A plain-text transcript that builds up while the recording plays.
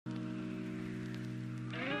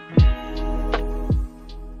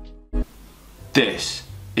This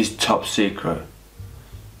is top secret.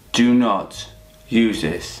 Do not use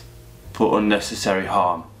this for unnecessary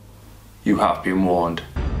harm. You have been warned.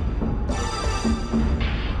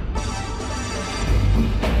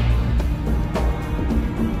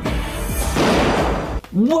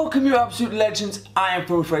 Welcome you absolute legends. I am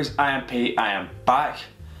Pomegrante, I am Pete, I am back.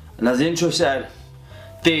 And as the intro said,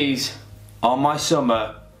 these are my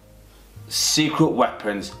summer secret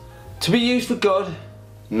weapons to be used for good,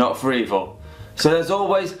 not for evil. So as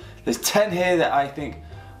always, there's 10 here that I think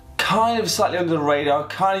kind of slightly under the radar.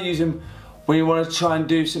 Kind of use them when you want to try and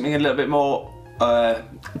do something a little bit more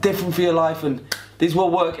different for your life, and these will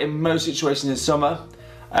work in most situations in summer.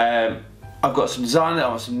 I've got some designer,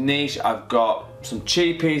 I've got some niche, I've got some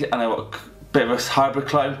cheapies, and I've got a bit of a hybrid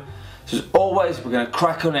clone. So as always, we're going to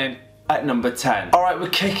crack on in at number 10. Alright, we're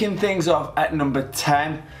kicking things off at number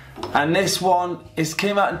 10, and this one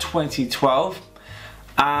came out in 2012,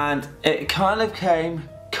 and it kind of came,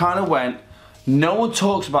 kind of went. No one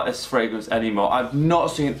talks about this fragrance anymore. I've not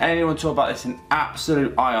seen anyone talk about this in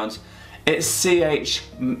absolute ions. It's CH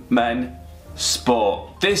Men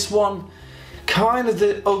Sport. This one, kind of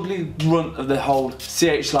the ugly runt of the whole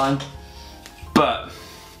CH line, but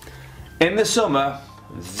in the summer,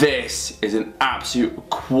 this is an absolute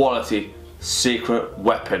quality secret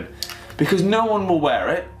weapon because no one will wear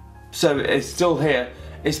it, so it's still here.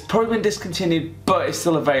 It's probably been discontinued, but it's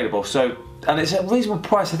still available. So, and it's a reasonable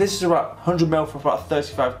price. So this is about 100ml for about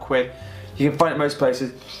 35 quid. You can find it most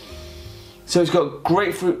places. So it's got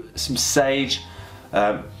grapefruit, some sage,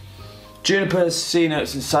 juniper, sea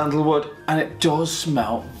notes and sandalwood, and it does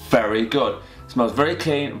smell very good. It smells very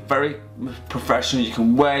clean, very professional. You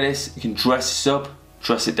can wear this, you can dress this up,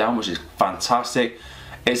 dress it down, which is fantastic.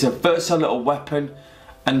 It's a versatile little weapon,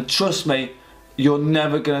 and trust me, you're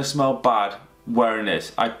never gonna smell bad wearing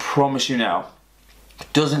this. I promise you now.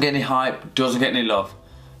 Doesn't get any hype, doesn't get any love,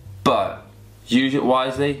 but use it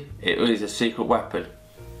wisely. It is a secret weapon.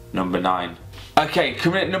 Number 9. Okay,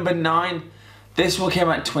 coming at number 9. This one came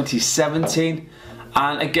out in 2017,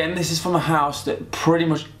 and again, this is from a house that pretty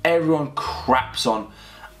much everyone craps on,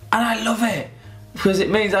 and I love it because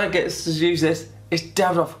it means I get to use this. It's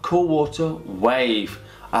Davidoff Cool Water Wave.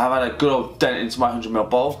 I have had a good old dent into my 100ml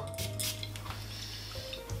bowl,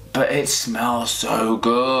 but it smells so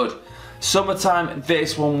good. Summertime,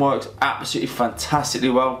 this one works absolutely fantastically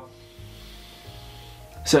well.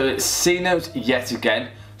 So it's sea notes yet again.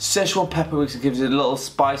 Szechuan pepper, which gives it a little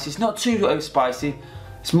spicy. It's not too over spicy.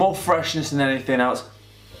 It's more freshness than anything else.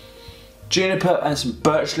 Juniper and some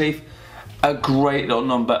birch leaf. A great little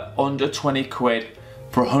number, under 20 quid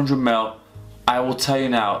for 100ml. I will tell you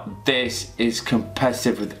now, this is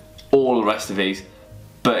competitive with all the rest of these.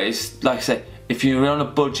 But it's, like I say, if you're on a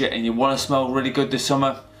budget and you want to smell really good this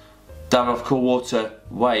summer, Davidoff Cool Water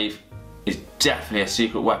Wave is definitely a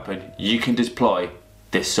secret weapon you can deploy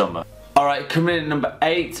this summer. Alright, coming in at number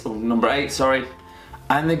 8, sorry.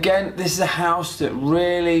 And again, this is a house that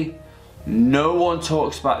really, no one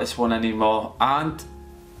talks about this one anymore. And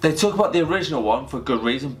they talk about the original one for good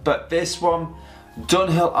reason, but this one,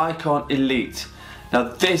 Dunhill Icon Elite. Now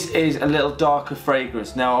this is a little darker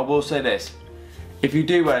fragrance. Now I will say this, if you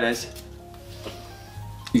do wear this,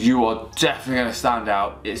 you are definitely going to stand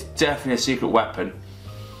out. It's definitely a secret weapon.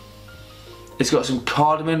 It's got some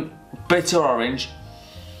cardamom, bitter orange,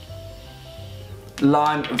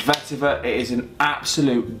 lime, vetiver. It is an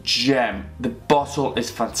absolute gem. The bottle is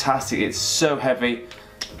fantastic. It's so heavy.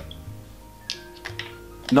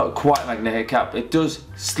 Not quite magnetic cap. It does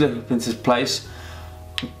slip up into place.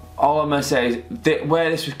 All I'm going to say is wear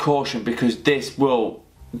this with caution because this will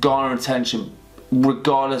garner attention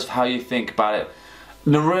regardless of how you think about it.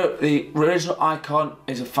 The original Icon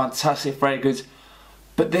is a fantastic fragrance,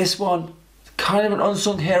 but this one, kind of an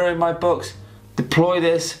unsung hero in my books. Deploy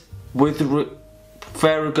this with the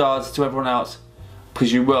fair regards to everyone else,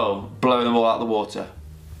 because you will blow them all out of the water.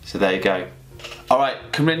 So there you go.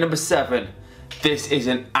 Alright, coming in number 7. This is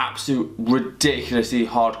an absolute ridiculously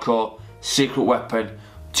hardcore secret weapon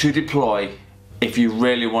to deploy if you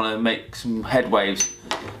really want to make some headwaves.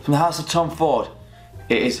 From the house of Tom Ford,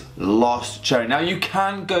 it is Lost Cherry. Now you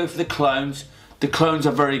can go for the clones. The clones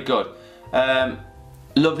are very good.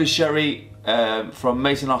 Lovely Sherry from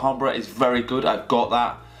Maison Alhambra is very good. I've got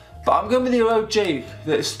that. But I'm going with the OG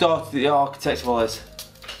that started the architect of all this.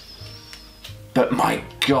 But my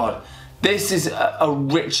God, this is a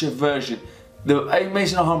richer version. The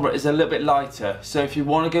Maison Alhambra is a little bit lighter. So if you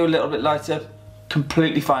want to go a little bit lighter,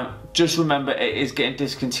 completely fine. Just remember it is getting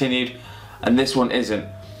discontinued and this one isn't.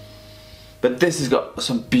 But this has got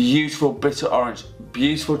some beautiful bitter orange,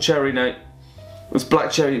 beautiful cherry note. It's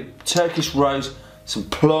black cherry, Turkish rose, some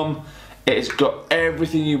plum. It's got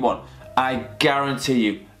everything you want. I guarantee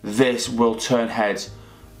you this will turn heads.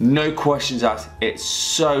 No questions asked. It's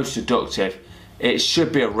so seductive. It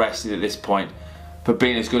should be arrested at this point for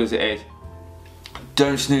being as good as it is.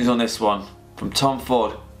 Don't snooze on this one. From Tom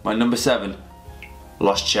Ford, my number 7,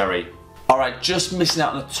 Lost Cherry. Alright, just missing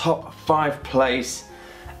out on the top 5 place.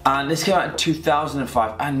 And this came out in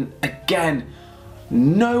 2005. And again,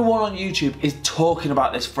 no one on YouTube is talking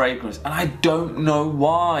about this fragrance. And I don't know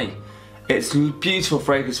why. It's a beautiful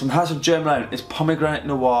fragrance from the House of Malone. It's Pomegrante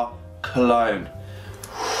Noir Cologne.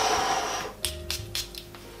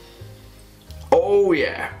 Oh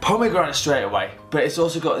yeah, pomegranate straight away. But it's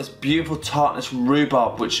also got this beautiful tartness from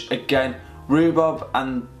rhubarb, which again, rhubarb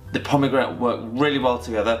and the pomegranate work really well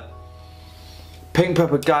together. Pink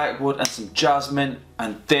pepper, garlic wood and some jasmine,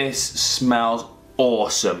 and this smells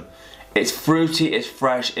awesome. It's fruity, it's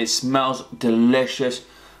fresh, it smells delicious.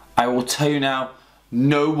 I will tell you now,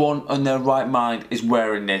 no one on their right mind is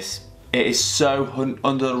wearing this. It is so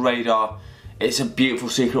under the radar. It's a beautiful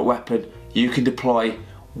secret weapon you can deploy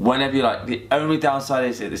whenever you like. The only downside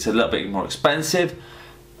is it's a little bit more expensive,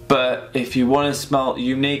 but if you want to smell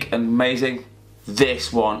unique and amazing,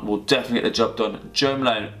 this one will definitely get the job done. Jo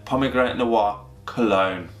Malone Pomegranate Noir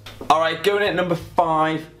Cologne. Alright, going in at number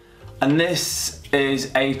 5, and this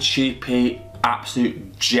is a cheapy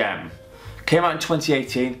absolute gem. Came out in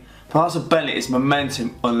 2018. From House of Bentley, it's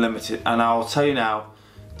Momentum Unlimited, and I'll tell you now,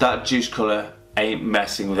 that juice colour ain't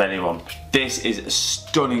messing with anyone. This is a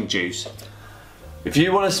stunning juice. If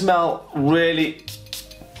you want to smell really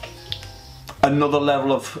another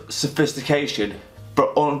level of sophistication,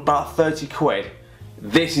 but on about 30 quid,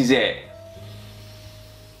 this is it.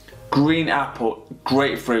 Green apple,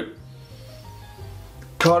 grapefruit,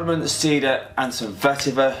 cardamom, cedar and some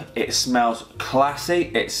vetiver. It smells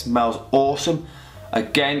classy, it smells awesome.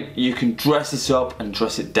 Again, you can dress this up and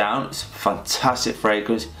dress it down. It's a fantastic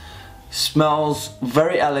fragrance. Smells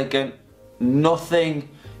very elegant. Nothing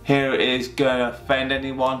here is going to offend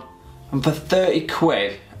anyone. And for 30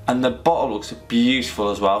 quid, and the bottle looks beautiful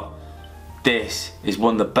as well, this is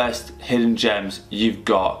one of the best hidden gems you've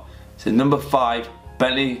got. So number 5,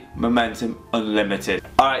 Bentley Momentum Unlimited.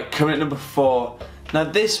 Alright, coming at number 4. Now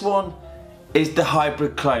this one is the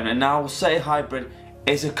hybrid clone, and now I'll say hybrid,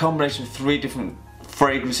 it's a combination of 3 different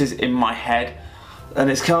fragrances in my head, and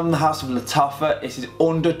it's come from the House of Lattafa. It is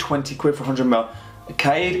under 20 quid for 100ml.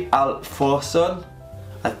 Qaed Fursan.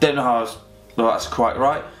 I don't know how that's quite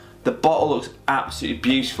right. The bottle looks absolutely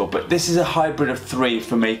beautiful, but this is a hybrid of 3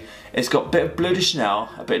 for me. It's got a bit of Bleu de Chanel,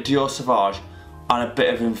 a bit of Dior Sauvage, and a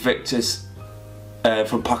bit of Invictus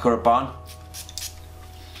from Paco Rabanne.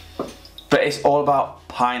 But it's all about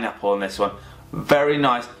pineapple in this one. Very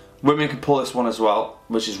nice. Women can pull this one as well,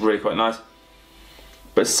 which is really quite nice.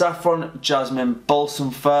 But saffron, jasmine,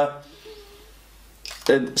 balsam fir,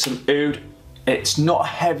 and some oud. It's not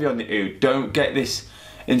heavy on the oud. Don't get this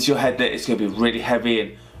into your head that it's going to be really heavy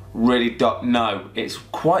and really dark. No, it's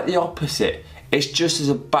quite the opposite. It's just as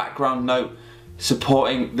a background note,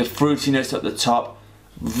 supporting the fruitiness at the top.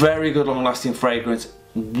 Very good long lasting fragrance,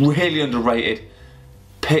 really underrated.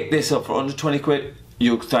 Pick this up for under 20 quid.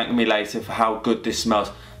 You'll thank me later for how good this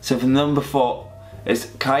smells. So for number 4 is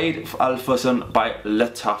Qaed Fursan by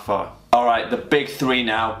Lattafa. Alright, the big 3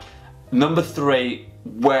 now. Number 3,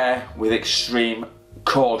 wear with extreme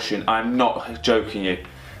caution. I'm not joking you.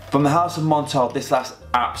 From the House of Montale, this lasts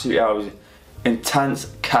absolutely hours.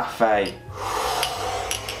 Intense Cafe.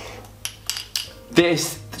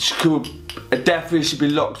 This definitely should be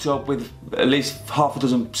locked up with at least half a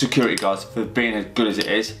dozen security guards for being as good as it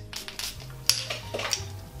is.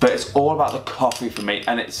 But it's all about the coffee for me,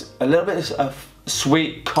 and it's a little bit of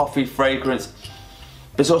sweet coffee fragrance.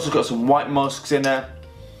 It's also got some white musks in there,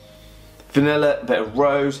 vanilla, a bit of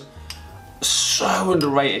rose. So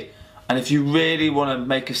underrated. And if you really want to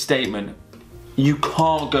make a statement, you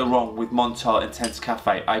can't go wrong with Montale Intense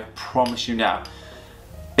Cafe. I promise you now.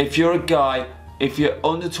 If you're a guy, if you're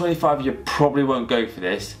under 25, you probably won't go for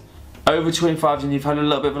this. Over 25 and you've had a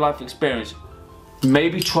little bit of a life experience,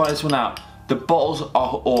 maybe try this one out. The bottles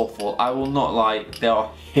are awful, I will not lie, they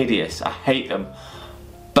are hideous, I hate them.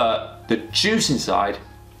 But the juice inside,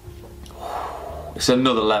 it's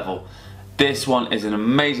another level. This one is an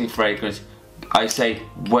amazing fragrance. I say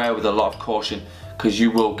wear with a lot of caution, because you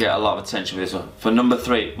will get a lot of attention with this one. For number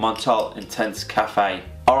 3, Montale Intense Cafe.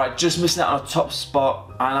 Alright, just missing out on a top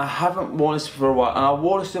spot, and I haven't worn this for a while, and I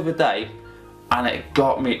wore this the other day, and it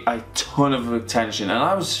got me a ton of attention, and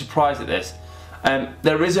I was surprised at this.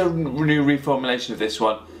 There is a new reformulation of this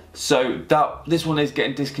one, so this one is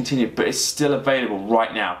getting discontinued, but it's still available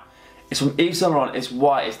right now. It's from Yves Saint Laurent, it's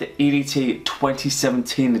white, it's the EDT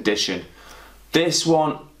 2017 edition. This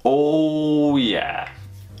one, oh yeah.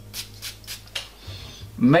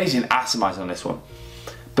 Amazing atomizer on this one.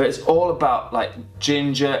 But it's all about like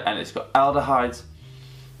ginger, and it's got aldehydes,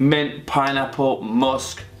 mint, pineapple,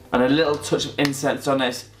 musk, and a little touch of incense on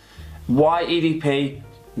this. Why EDP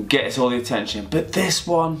gets all the attention, but this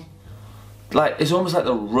one, like, it's almost like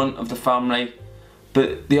the runt of the family.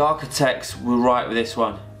 But the architects were right with this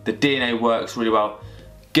one. The DNA works really well.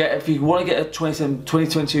 If you want to get a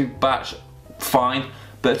 2022 batch, fine,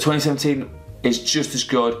 but 2017 is just as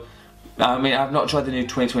good. I mean, I've not tried the new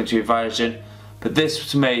 2022 version, but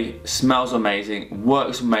this to me smells amazing,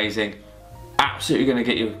 works amazing, absolutely going to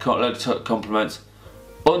get you a load of compliments.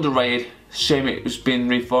 Underrated, shame it was being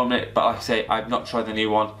reformulated, but like I say, I've not tried the new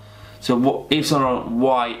one. So Yves Saint Laurent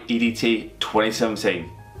Y EDT 2017,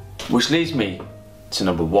 which leads me to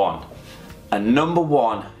number one. And number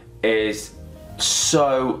one is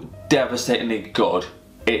so devastatingly good.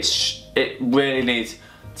 It really needs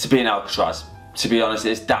to be an Alcatraz. To be honest,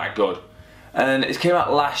 it's that good. And it came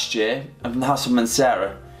out last year, and from the house of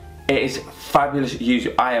Mancera. It is fabulous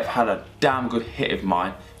Yuzu. I have had a damn good hit of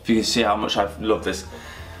mine. If you can see how much I've loved this.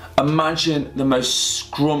 Imagine the most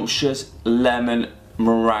scrumptious lemon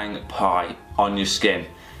meringue pie on your skin.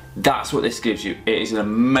 That's what this gives you. It is an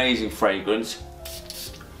amazing fragrance.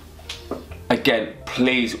 Again,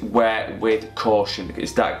 please wear with caution.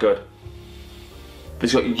 It's that good. But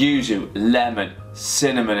it's got yuzu, lemon,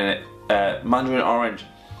 cinnamon in it, mandarin orange,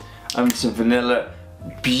 and some vanilla.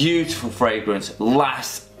 Beautiful fragrance.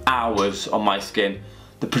 Lasts hours on my skin.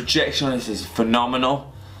 The projection on this is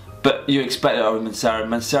phenomenal. But you expect it of Mancera.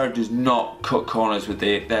 Mancera does not cut corners with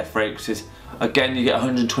their fragrances. Again, you get a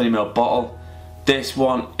 120ml bottle. This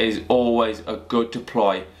one is always a good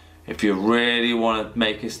deploy. If you really want to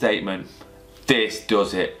make a statement, this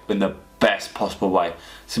does it in the best possible way.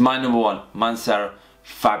 So my number one, Mancera,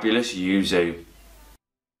 fabulous Yuzu.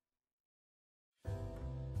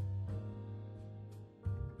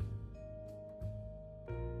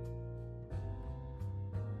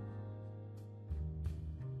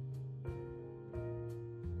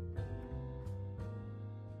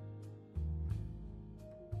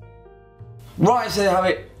 Right, so there you have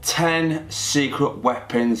it, 10 secret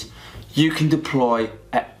weapons you can deploy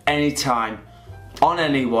at any time on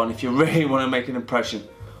anyone if you really want to make an impression.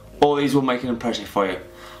 All these will make an impression for you.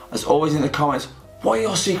 As always in the comments, what are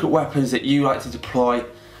your secret weapons that you like to deploy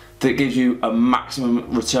that gives you a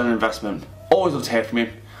maximum return on investment? Always love to hear from you.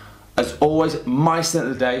 As always, my scent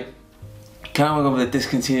of the day, can I go with a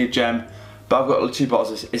discontinued gem, but I've got two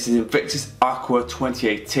bottles of this. It's the Invictus Aqua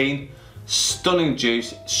 2018. Stunning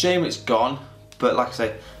juice, shame it's gone, but like I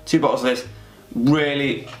say, two bottles of this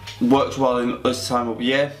really works well in this time of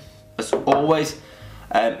year. As always,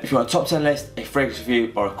 if you want a top 10 list, a fragrance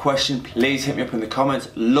review, or a question, please hit me up in the comments.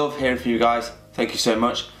 Love hearing from you guys. Thank you so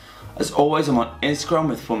much. As always, I'm on Instagram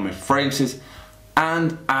with fun with fragrances,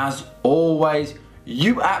 and as always,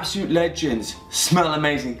 you absolute legends smell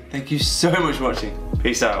amazing. Thank you so much for watching.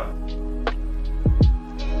 Peace out.